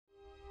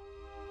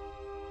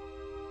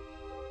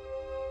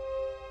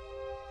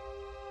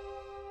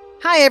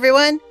Hi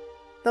everyone!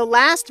 The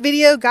last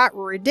video got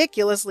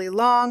ridiculously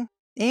long,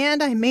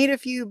 and I made a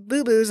few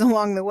boo-boos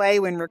along the way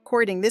when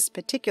recording this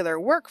particular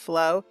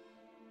workflow,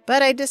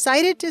 but I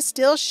decided to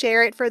still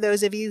share it for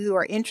those of you who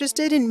are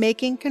interested in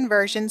making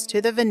conversions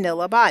to the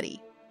vanilla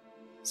body.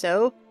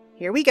 So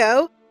here we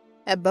go,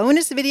 a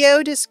bonus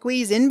video to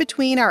squeeze in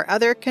between our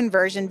other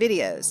conversion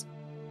videos,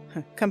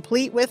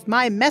 complete with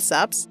my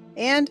mess-ups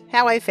and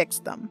how I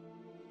fixed them.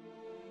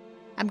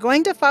 I'm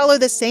going to follow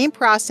the same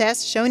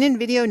process shown in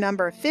video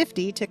number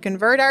 50 to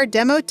convert our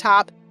demo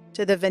top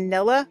to the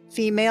vanilla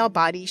female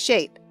body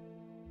shape.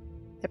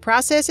 The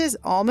process is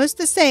almost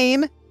the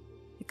same,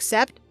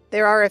 except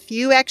there are a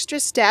few extra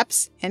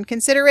steps and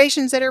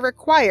considerations that are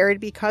required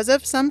because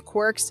of some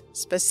quirks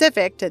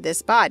specific to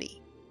this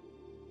body.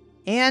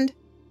 And,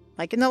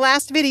 like in the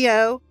last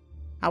video,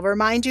 I'll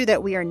remind you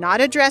that we are not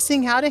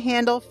addressing how to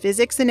handle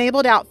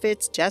physics-enabled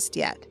outfits just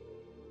yet.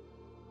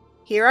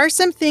 Here are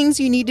some things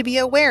you need to be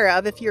aware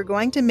of if you're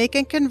going to make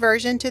a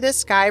conversion to the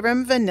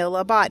Skyrim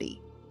vanilla body.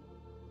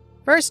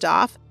 First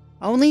off,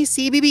 only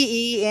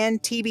CBBE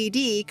and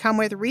TBD come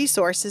with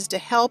resources to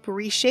help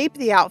reshape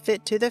the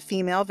outfit to the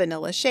female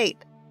vanilla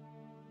shape.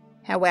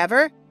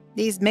 However,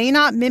 these may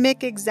not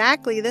mimic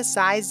exactly the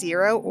size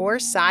 0 or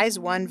size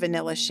 1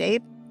 vanilla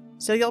shape,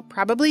 so you'll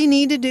probably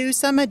need to do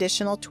some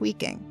additional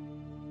tweaking.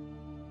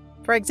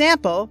 For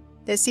example,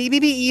 the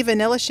CBBE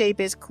vanilla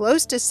shape is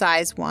close to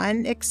size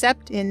 1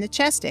 except in the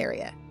chest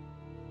area.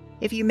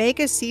 If you make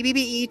a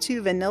CBBE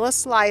to vanilla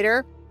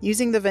slider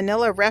using the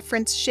vanilla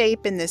reference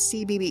shape in the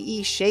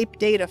CBBE shape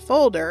data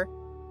folder,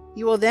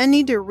 you will then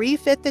need to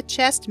refit the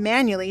chest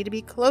manually to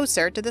be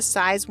closer to the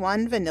size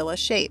 1 vanilla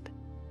shape.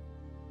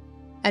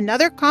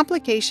 Another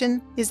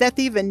complication is that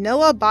the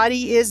vanilla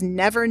body is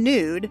never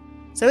nude,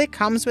 so it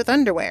comes with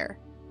underwear.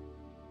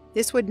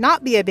 This would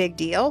not be a big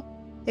deal,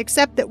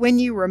 except that when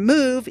you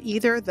remove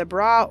either the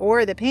bra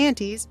or the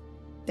panties,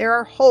 there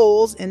are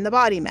holes in the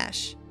body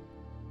mesh.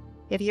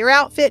 If your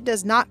outfit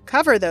does not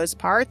cover those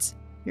parts,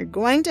 you're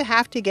going to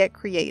have to get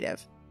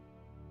creative.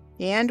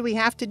 And we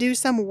have to do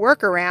some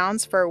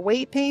workarounds for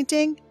weight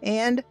painting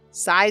and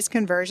size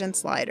conversion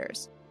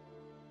sliders.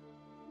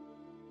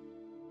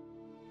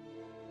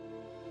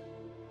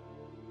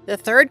 The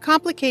third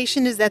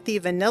complication is that the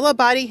vanilla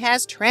body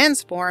has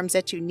transforms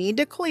that you need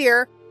to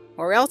clear,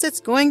 or else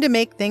it's going to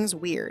make things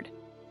weird.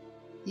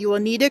 You will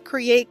need to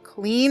create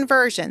clean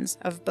versions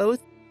of both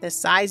the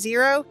size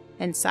 0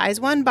 and size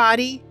 1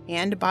 body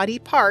and body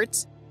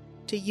parts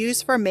to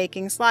use for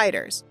making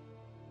sliders.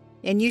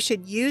 And you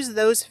should use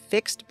those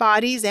fixed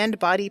bodies and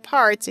body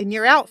parts in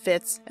your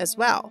outfits as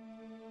well.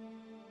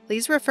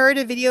 Please refer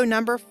to video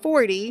number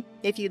 40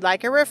 if you'd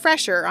like a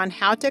refresher on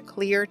how to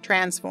clear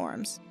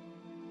transforms.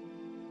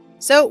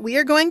 So we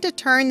are going to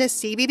turn the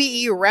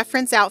CBBE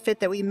reference outfit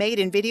that we made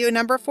in video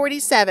number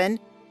 47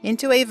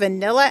 into a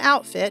vanilla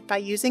outfit by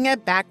using a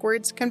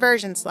backwards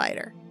conversion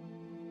slider.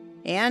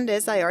 And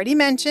as I already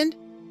mentioned,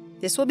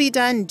 this will be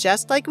done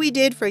just like we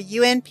did for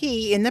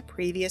UNP in the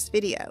previous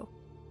video.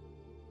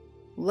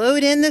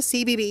 Load in the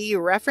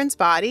CBBE reference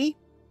body,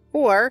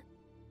 or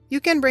you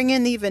can bring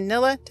in the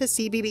vanilla to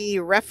CBBE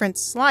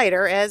reference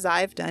slider as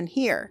I've done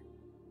here.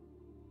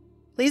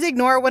 Please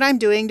ignore what I'm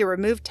doing to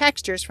remove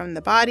textures from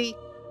the body.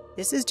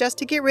 This is just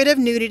to get rid of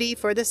nudity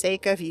for the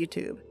sake of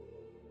YouTube.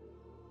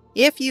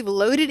 If you've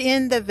loaded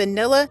in the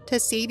vanilla to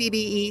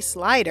CBBE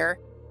slider,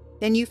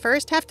 then you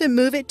first have to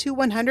move it to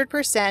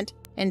 100%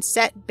 and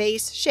set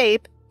base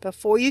shape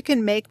before you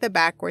can make the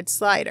backward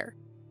slider.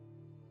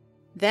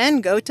 Then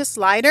go to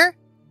Slider,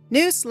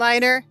 New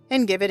Slider,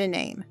 and give it a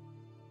name.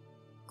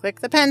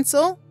 Click the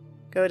pencil,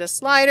 go to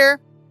Slider,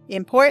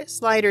 Import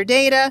Slider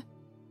Data,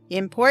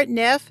 Import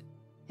NIF,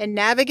 and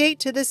navigate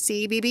to the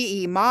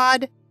CBBE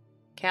Mod,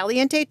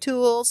 Caliente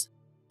Tools,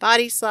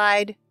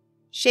 BodySlide,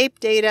 Shape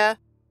Data,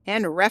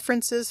 and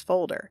References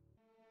folder.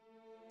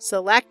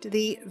 Select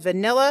the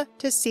Vanilla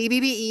to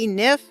CBBE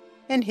NIF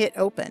and hit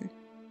Open.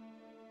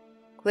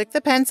 Click the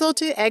pencil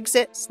to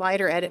exit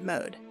Slider Edit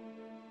mode.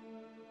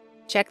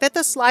 Check that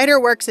the slider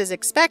works as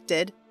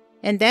expected,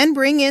 and then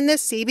bring in the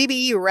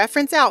CBBE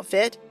reference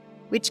outfit,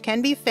 which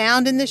can be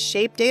found in the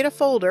Shape Data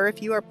folder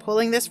if you are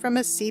pulling this from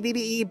a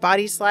CBBE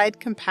BodySlide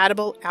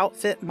compatible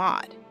outfit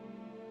mod.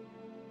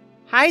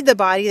 Hide the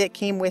body that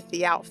came with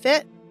the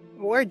outfit,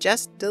 or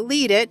just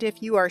delete it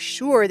if you are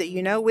sure that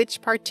you know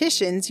which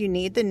partitions you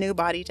need the new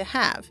body to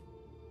have.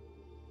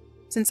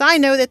 Since I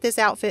know that this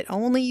outfit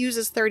only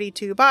uses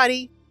 32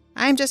 body,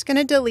 I'm just going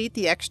to delete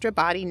the extra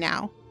body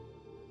now.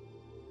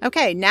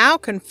 Okay, now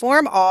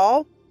conform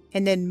all,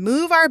 and then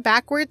move our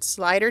backward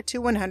slider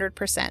to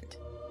 100%.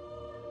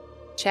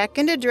 Check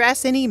and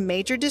address any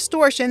major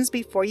distortions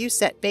before you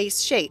set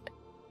base shape.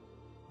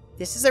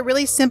 This is a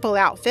really simple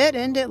outfit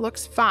and it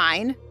looks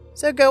fine,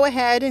 so go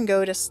ahead and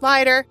go to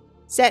Slider,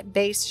 Set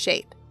Base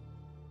Shape.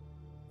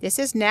 This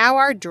is now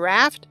our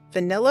draft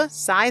vanilla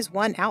size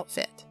 1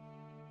 outfit.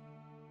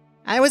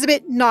 I was a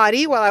bit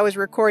naughty while I was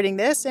recording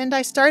this, and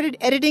I started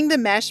editing the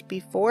mesh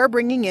before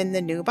bringing in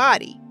the new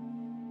body.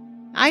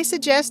 I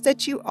suggest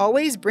that you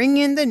always bring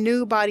in the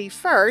new body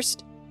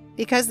first,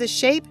 because the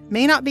shape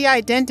may not be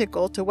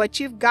identical to what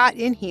you've got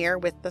in here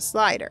with the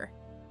slider.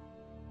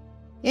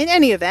 In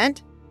any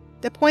event,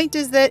 the point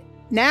is that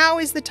now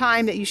is the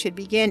time that you should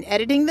begin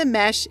editing the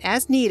mesh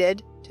as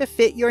needed to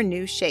fit your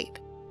new shape.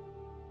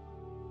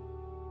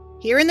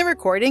 Here in the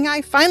recording,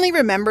 I finally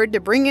remembered to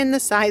bring in the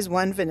size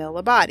 1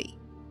 vanilla body.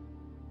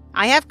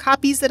 I have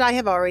copies that I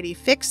have already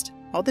fixed,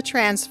 all the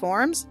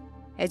transforms,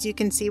 as you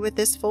can see with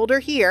this folder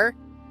here,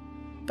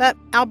 but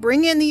I'll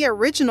bring in the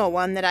original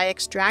one that I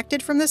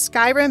extracted from the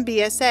Skyrim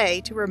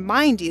BSA to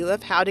remind you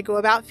of how to go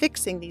about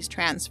fixing these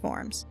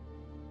transforms.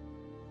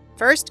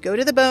 First, go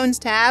to the Bones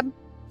tab,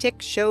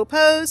 tick Show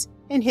Pose,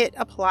 and hit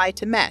Apply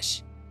to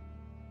Mesh.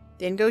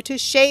 Then go to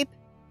Shape,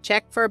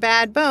 check for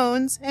Bad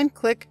Bones, and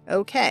click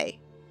OK.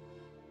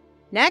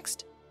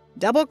 Next,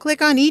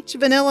 double-click on each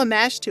vanilla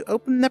mesh to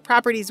open the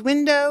Properties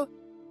window,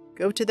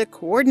 go to the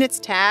Coordinates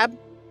tab,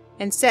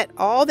 and set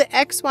all the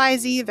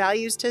XYZ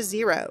values to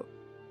 0.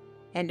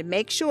 And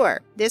make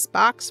sure this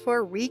box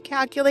for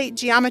Recalculate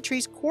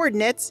Geometry's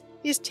coordinates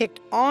is ticked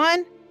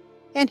on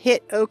and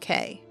hit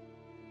OK.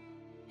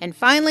 And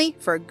finally,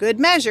 for good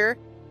measure,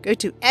 go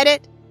to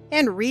Edit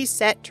and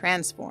Reset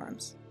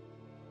Transforms.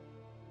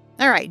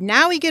 Alright,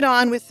 now we get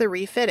on with the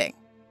refitting.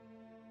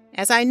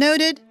 As I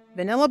noted,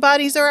 vanilla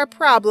bodies are a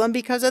problem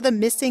because of the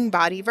missing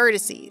body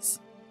vertices.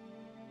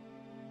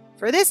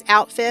 For this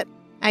outfit,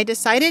 I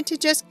decided to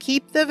just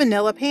keep the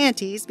vanilla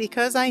panties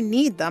because I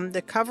need them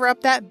to cover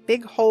up that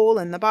big hole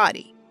in the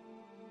body.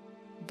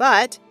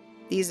 But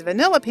these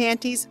vanilla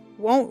panties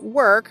won't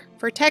work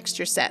for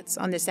texture sets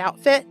on this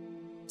outfit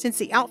since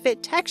the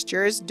outfit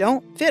textures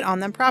don't fit on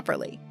them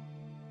properly.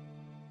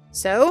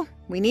 So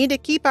we need to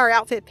keep our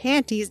outfit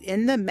panties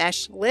in the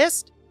mesh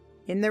list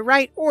in the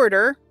right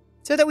order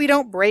so that we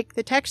don't break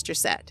the texture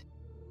set.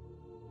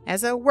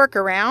 As a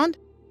workaround,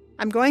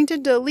 I'm going to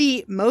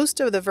delete most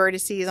of the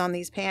vertices on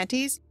these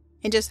panties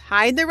and just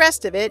hide the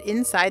rest of it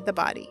inside the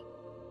body.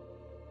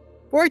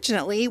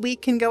 Fortunately, we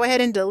can go ahead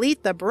and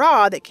delete the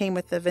bra that came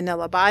with the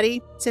vanilla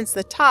body since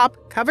the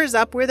top covers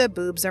up where the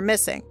boobs are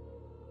missing.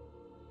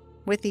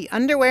 With the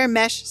underwear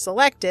mesh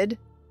selected,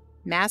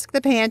 mask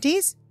the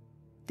panties,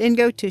 then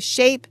go to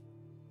Shape,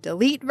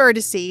 Delete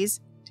Vertices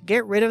to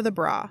get rid of the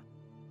bra.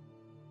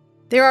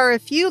 There are a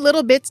few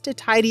little bits to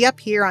tidy up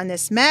here on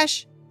this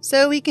mesh,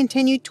 so we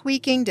continue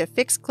tweaking to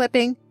fix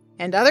clipping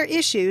and other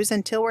issues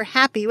until we're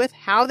happy with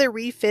how the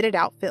refitted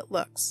outfit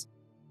looks.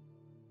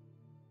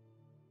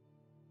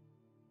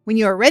 When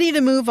you are ready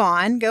to move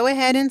on, go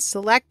ahead and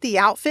select the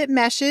outfit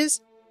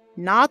meshes,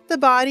 not the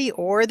body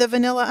or the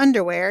vanilla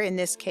underwear in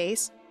this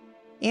case,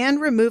 and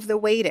remove the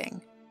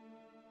weighting.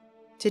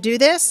 To do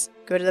this,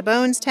 go to the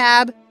Bones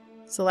tab,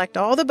 select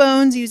all the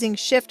bones using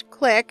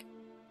Shift-click,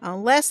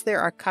 unless there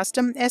are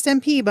custom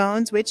SMP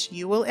bones which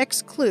you will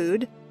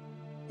exclude,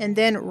 and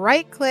then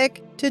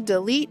right-click to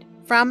delete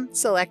from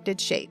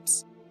selected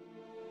shapes.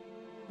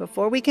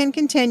 Before we can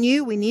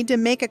continue, we need to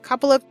make a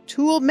couple of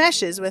tool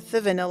meshes with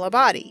the vanilla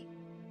body.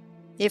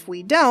 If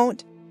we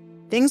don't,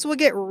 things will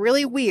get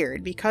really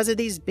weird because of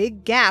these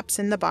big gaps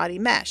in the body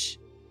mesh.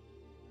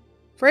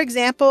 For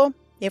example,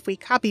 if we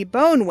copy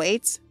bone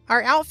weights,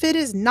 our outfit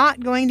is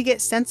not going to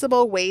get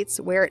sensible weights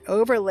where it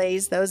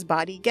overlays those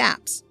body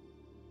gaps.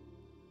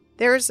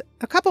 There's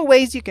a couple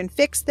ways you can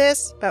fix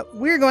this, but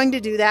we're going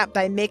to do that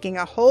by making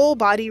a whole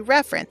body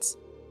reference,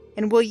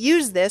 and we'll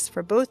use this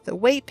for both the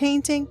weight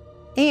painting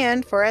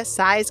and for a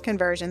size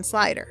conversion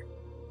slider.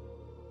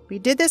 We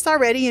did this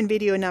already in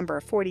video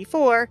number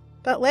 44,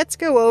 but let's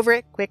go over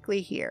it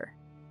quickly here.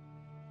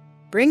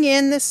 Bring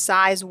in the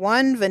size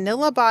 1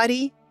 vanilla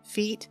body,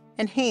 feet,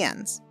 and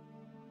hands.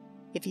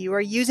 If you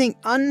are using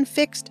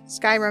unfixed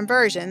Skyrim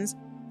versions,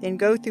 then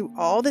go through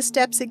all the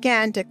steps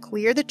again to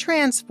clear the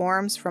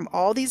transforms from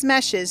all these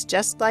meshes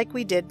just like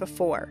we did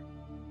before.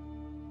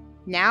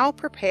 Now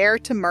prepare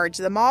to merge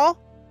them all,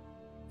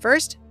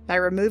 first by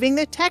removing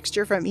the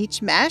texture from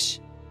each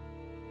mesh,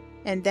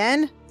 and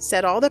then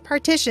set all the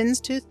partitions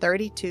to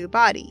 32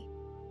 body.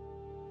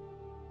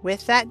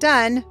 With that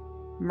done,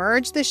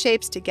 merge the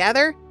shapes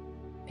together,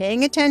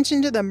 paying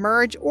attention to the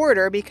merge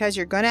order because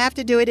you're going to have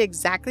to do it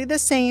exactly the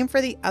same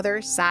for the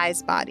other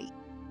size body.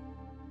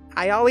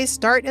 I always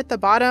start at the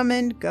bottom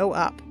and go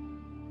up.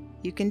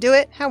 You can do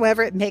it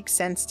however it makes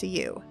sense to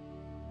you.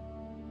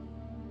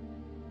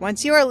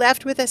 Once you are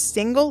left with a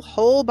single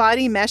whole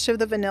body mesh of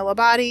the vanilla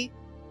body,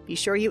 be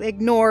sure you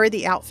ignore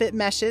the outfit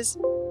meshes,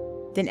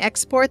 then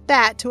export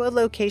that to a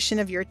location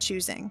of your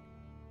choosing.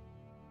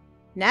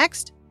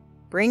 Next,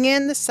 bring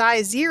in the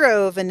size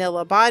 0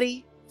 vanilla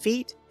body,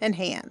 feet, and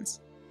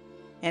hands,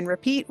 and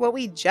repeat what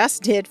we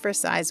just did for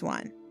size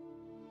 1.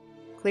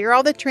 Clear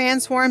all the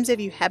transforms if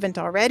you haven't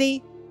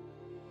already,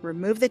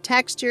 remove the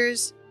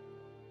textures,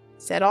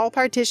 set all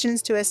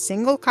partitions to a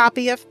single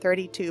copy of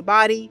 32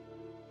 body,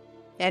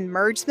 and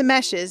merge the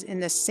meshes in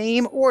the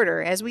same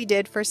order as we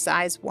did for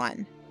size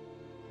 1.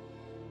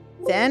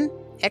 Then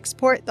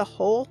export the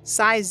whole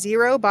size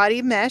 0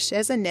 body mesh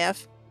as a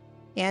NIF,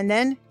 and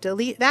then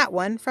delete that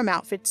one from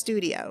Outfit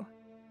Studio.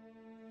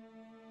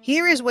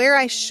 Here is where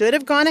I should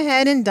have gone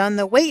ahead and done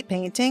the weight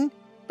painting,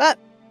 but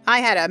I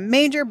had a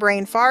major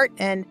brain fart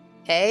and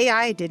A,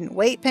 I didn't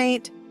weight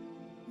paint,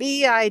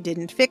 B, I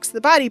didn't fix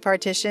the body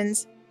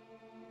partitions,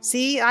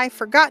 C, I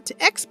forgot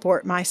to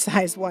export my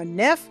size 1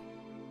 NIF,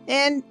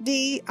 and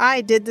D,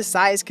 I did the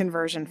size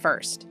conversion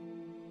first.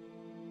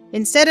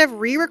 Instead of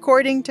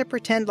re-recording to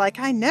pretend like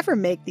I never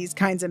make these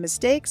kinds of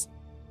mistakes,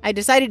 I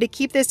decided to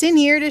keep this in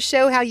here to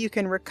show how you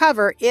can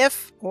recover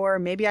if, or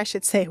maybe I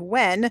should say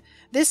when,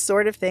 this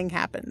sort of thing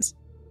happens.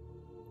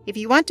 If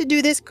you want to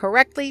do this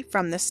correctly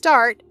from the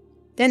start,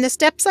 then the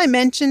steps I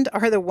mentioned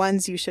are the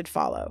ones you should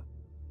follow.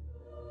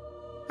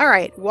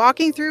 Alright,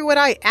 walking through what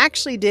I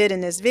actually did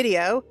in this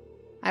video,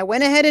 I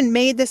went ahead and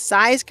made the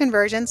size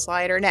conversion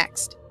slider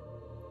next.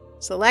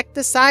 Select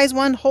the size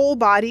 1 whole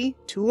body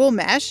tool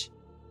mesh,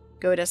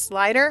 go to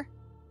Slider,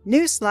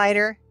 New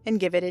Slider, and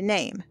give it a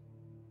name.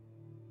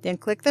 Then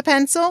click the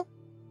pencil,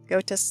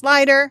 go to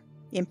Slider,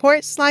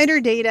 Import Slider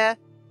Data,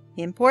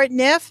 Import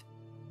NIF,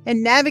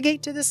 and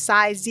navigate to the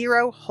size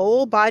 0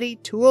 whole body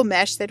tool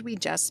mesh that we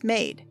just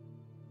made.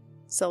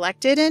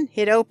 Select it and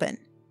hit Open.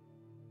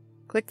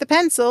 Click the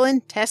pencil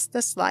and test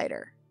the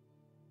slider.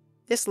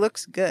 This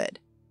looks good.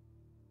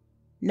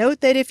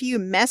 Note that if you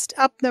messed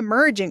up the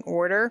merging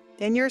order,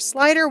 then your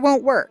slider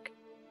won't work.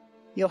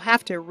 You'll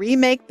have to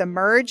remake the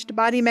merged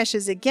body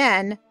meshes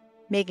again,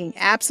 making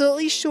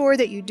absolutely sure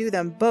that you do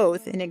them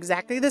both in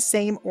exactly the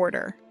same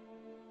order.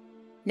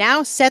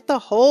 Now set the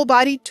whole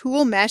body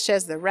tool mesh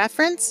as the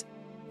reference,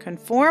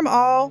 conform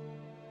all,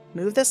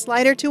 move the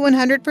slider to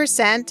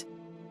 100%,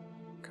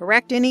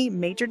 correct any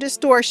major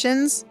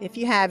distortions if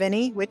you have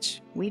any,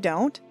 which we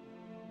don't,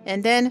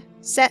 and then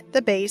set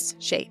the base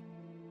shape.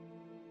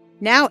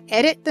 Now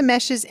edit the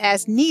meshes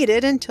as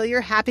needed until you're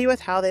happy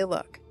with how they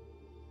look.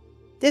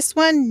 This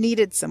one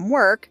needed some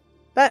work,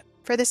 but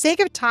for the sake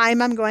of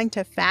time, I'm going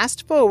to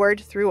fast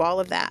forward through all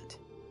of that.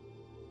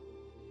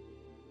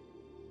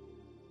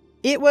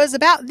 It was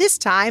about this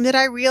time that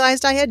I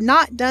realized I had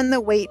not done the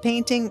weight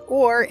painting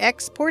or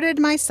exported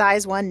my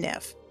size 1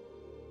 NIF.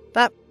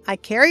 But I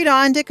carried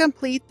on to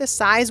complete the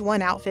size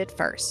 1 outfit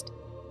first.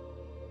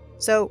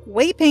 So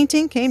weight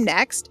painting came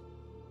next,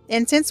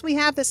 and since we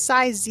have the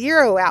size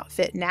 0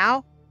 outfit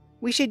now,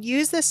 we should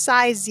use the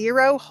size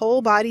 0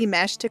 whole body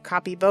mesh to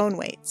copy bone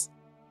weights.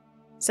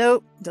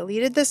 So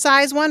deleted the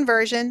size 1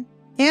 version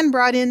and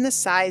brought in the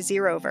size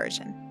 0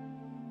 version.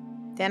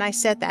 Then I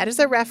set that as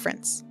a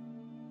reference.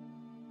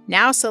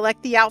 Now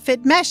select the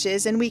outfit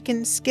meshes and we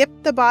can skip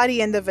the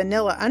body and the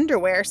vanilla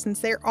underwear since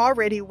they're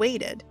already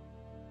weighted.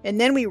 And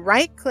then we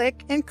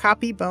right-click and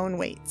copy bone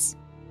weights.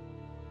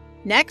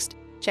 Next,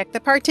 check the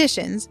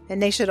partitions,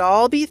 and they should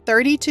all be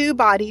 32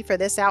 body for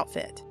this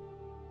outfit.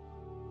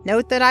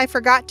 Note that I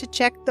forgot to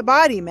check the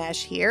body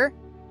mesh here,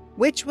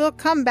 which will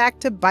come back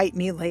to bite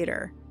me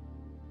later.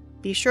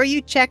 Be sure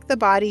you check the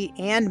body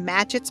and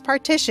match its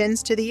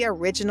partitions to the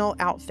original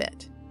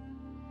outfit.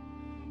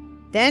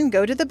 Then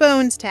go to the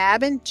Bones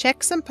tab and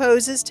check some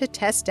poses to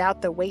test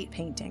out the weight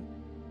painting.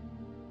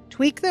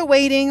 Tweak the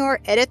weighting or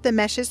edit the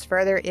meshes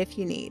further if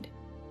you need.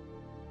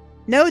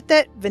 Note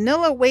that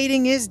vanilla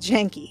weighting is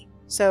janky,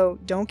 so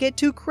don't get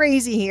too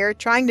crazy here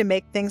trying to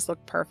make things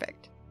look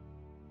perfect.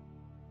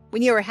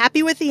 When you are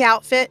happy with the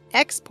outfit,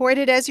 export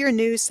it as your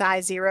new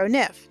size 0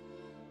 NIF.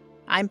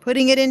 I'm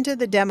putting it into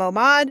the demo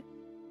mod.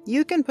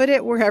 You can put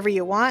it wherever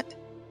you want.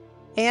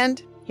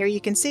 And here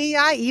you can see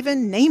I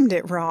even named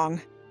it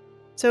wrong.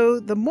 So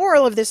the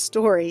moral of this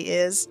story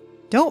is,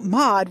 don't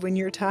mod when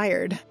you're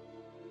tired.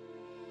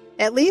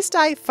 At least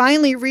I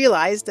finally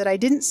realized that I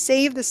didn't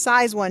save the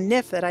size 1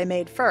 NIF that I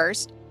made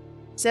first.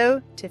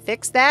 So to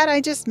fix that, I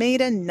just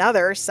made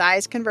another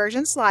size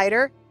conversion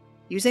slider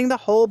using the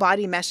whole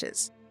body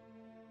meshes.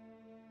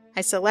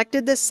 I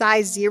selected the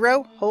size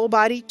 0 whole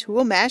body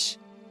tool mesh,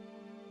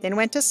 then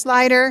went to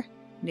Slider,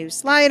 New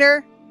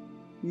Slider,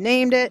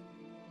 named it,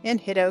 and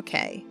hit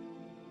OK.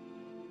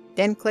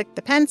 Then click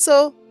the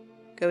pencil,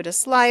 go to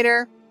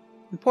Slider,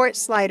 Import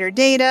Slider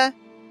Data,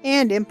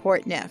 and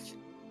Import NIF.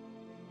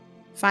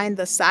 Find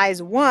the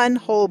size 1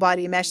 whole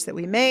body mesh that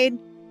we made,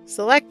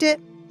 select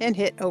it, and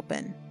hit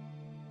Open.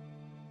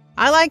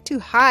 I like to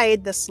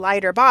hide the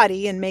slider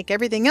body and make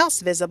everything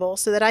else visible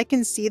so that I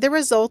can see the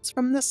results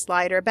from the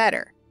slider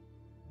better.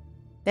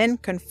 Then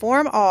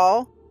conform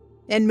all,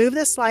 and move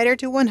the slider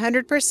to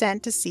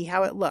 100% to see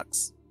how it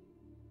looks.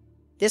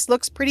 This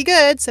looks pretty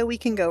good, so we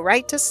can go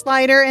right to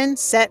Slider and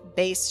set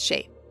base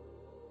shape.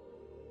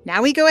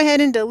 Now we go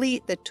ahead and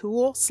delete the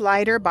tool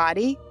slider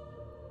body,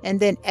 and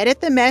then edit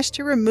the mesh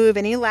to remove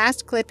any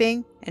last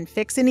clipping and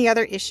fix any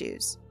other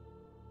issues.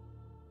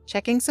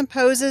 Checking some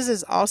poses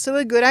is also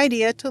a good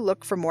idea to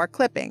look for more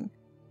clipping,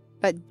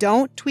 but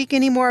don't tweak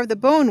any more of the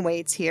bone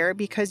weights here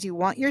because you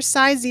want your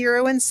size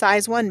 0 and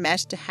size 1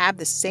 mesh to have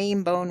the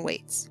same bone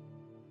weights.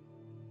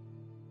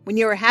 When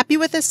you are happy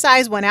with the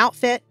size 1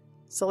 outfit,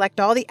 select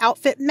all the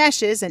outfit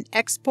meshes and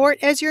export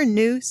as your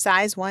new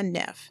size 1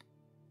 NIF.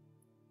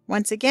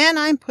 Once again,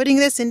 I'm putting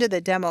this into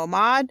the demo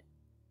mod,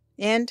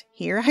 and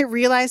here I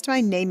realized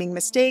my naming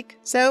mistake,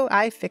 so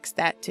I fixed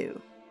that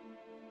too.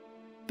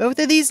 Both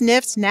of these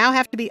NIFs now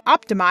have to be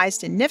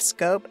optimized in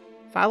NifSkope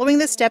following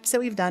the steps that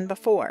we've done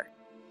before.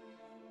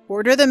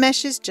 Order the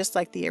meshes just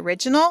like the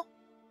original,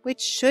 which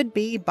should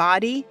be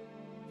body,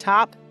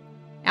 top,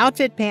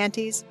 outfit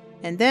panties,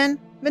 and then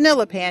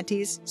vanilla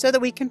panties so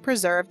that we can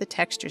preserve the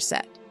texture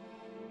set.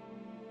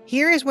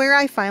 Here is where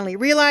I finally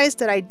realized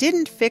that I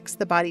didn't fix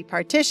the body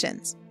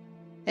partitions,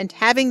 and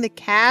having the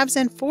calves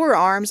and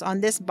forearms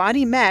on this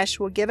body mesh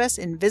will give us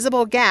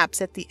invisible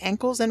gaps at the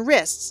ankles and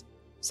wrists,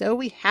 so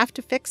we have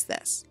to fix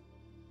this.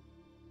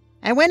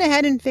 I went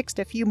ahead and fixed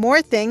a few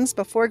more things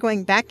before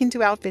going back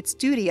into Outfit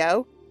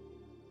Studio.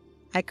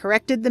 I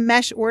corrected the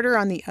mesh order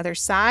on the other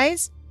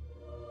sides,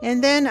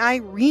 and then I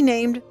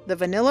renamed the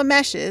vanilla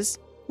meshes,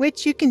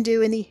 which you can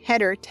do in the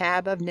Header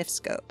tab of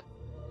NifSkope.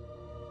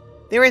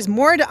 There is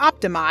more to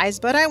optimize,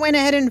 but I went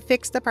ahead and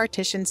fixed the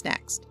partitions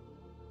next.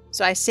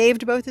 So I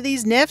saved both of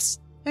these NIFs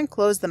and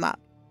closed them up.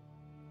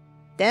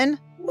 Then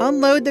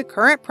unload the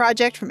current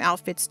project from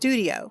Outfit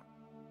Studio.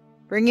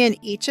 Bring in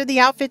each of the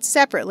outfits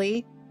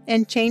separately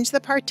and change the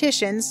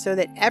partitions so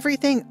that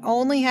everything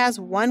only has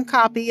one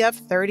copy of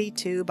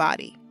 32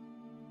 body.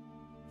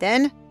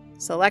 Then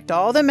select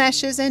all the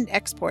meshes and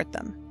export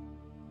them.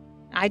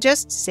 I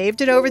just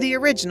saved it over the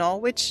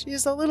original, which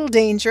is a little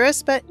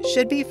dangerous, but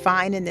should be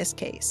fine in this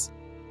case.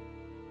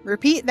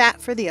 Repeat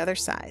that for the other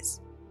size.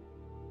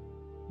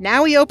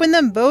 Now we open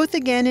them both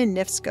again in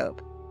NifSkope.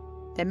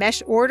 The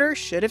mesh order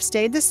should have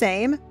stayed the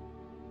same,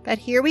 but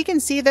here we can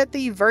see that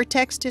the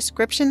vertex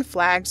description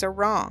flags are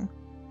wrong.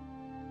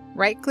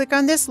 Right-click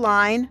on this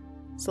line,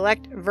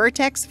 select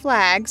Vertex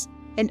Flags,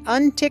 and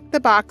untick the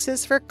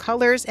boxes for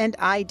colors and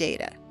eye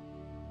data.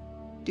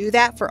 Do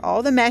that for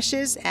all the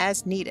meshes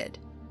as needed.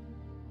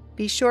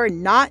 Be sure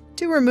not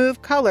to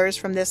remove colors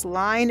from this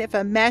line if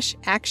a mesh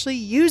actually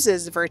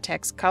uses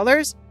vertex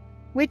colors,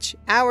 which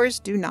ours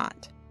do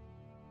not.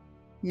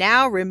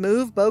 Now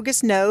remove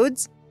bogus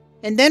nodes,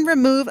 and then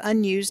remove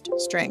unused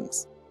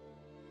strings.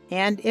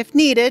 And if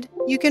needed,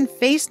 you can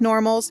face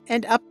normals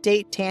and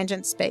update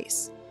tangent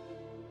space.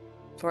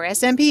 For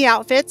SMP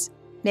outfits,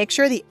 make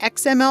sure the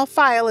XML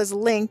file is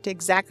linked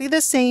exactly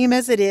the same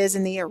as it is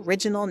in the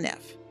original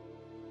NIF.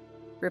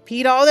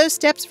 Repeat all those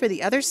steps for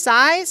the other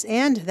size,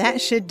 and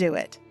that should do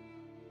it.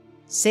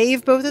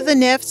 Save both of the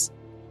NIFs,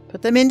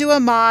 put them into a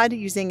mod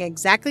using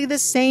exactly the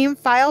same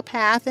file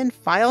path and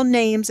file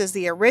names as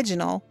the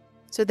original,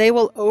 so they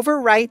will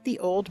overwrite the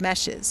old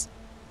meshes.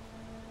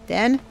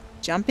 Then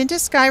jump into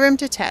Skyrim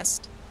to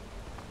test.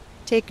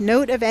 Take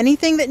note of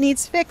anything that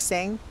needs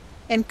fixing,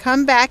 and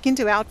come back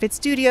into Outfit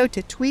Studio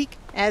to tweak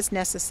as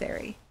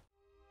necessary.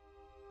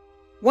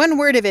 One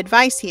word of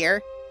advice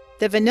here: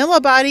 the vanilla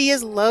body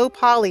is low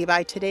poly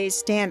by today's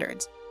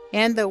standards,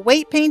 and the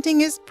weight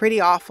painting is pretty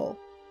awful.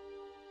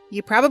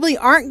 You probably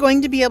aren't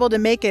going to be able to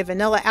make a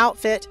vanilla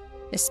outfit,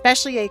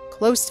 especially a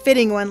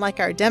close-fitting one like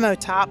our demo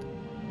top,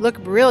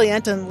 look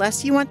brilliant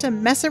unless you want to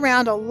mess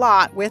around a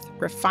lot with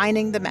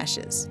refining the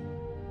meshes.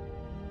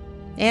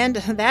 And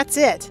that's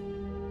it.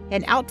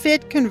 An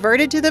outfit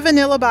converted to the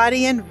vanilla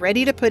body and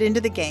ready to put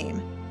into the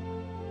game.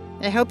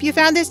 I hope you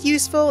found this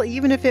useful,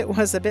 even if it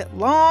was a bit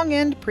long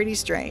and pretty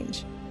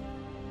strange.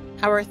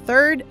 Our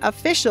third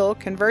official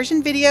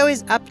conversion video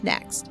is up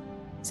next,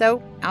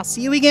 so I'll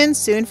see you again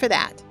soon for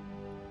that.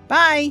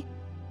 Bye!